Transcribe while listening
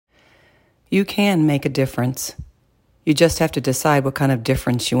You can make a difference. You just have to decide what kind of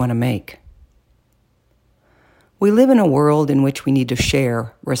difference you want to make. We live in a world in which we need to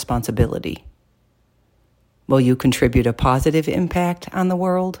share responsibility. Will you contribute a positive impact on the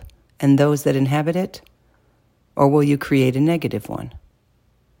world and those that inhabit it? Or will you create a negative one?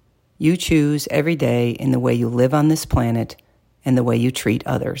 You choose every day in the way you live on this planet and the way you treat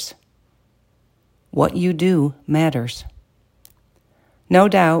others. What you do matters. No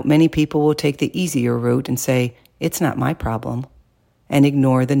doubt many people will take the easier route and say, "It's not my problem," and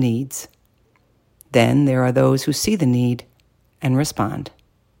ignore the needs. Then there are those who see the need and respond.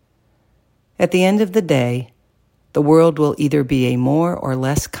 At the end of the day, the world will either be a more or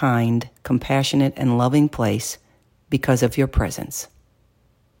less kind, compassionate, and loving place because of your presence.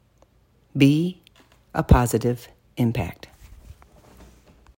 Be a positive impact.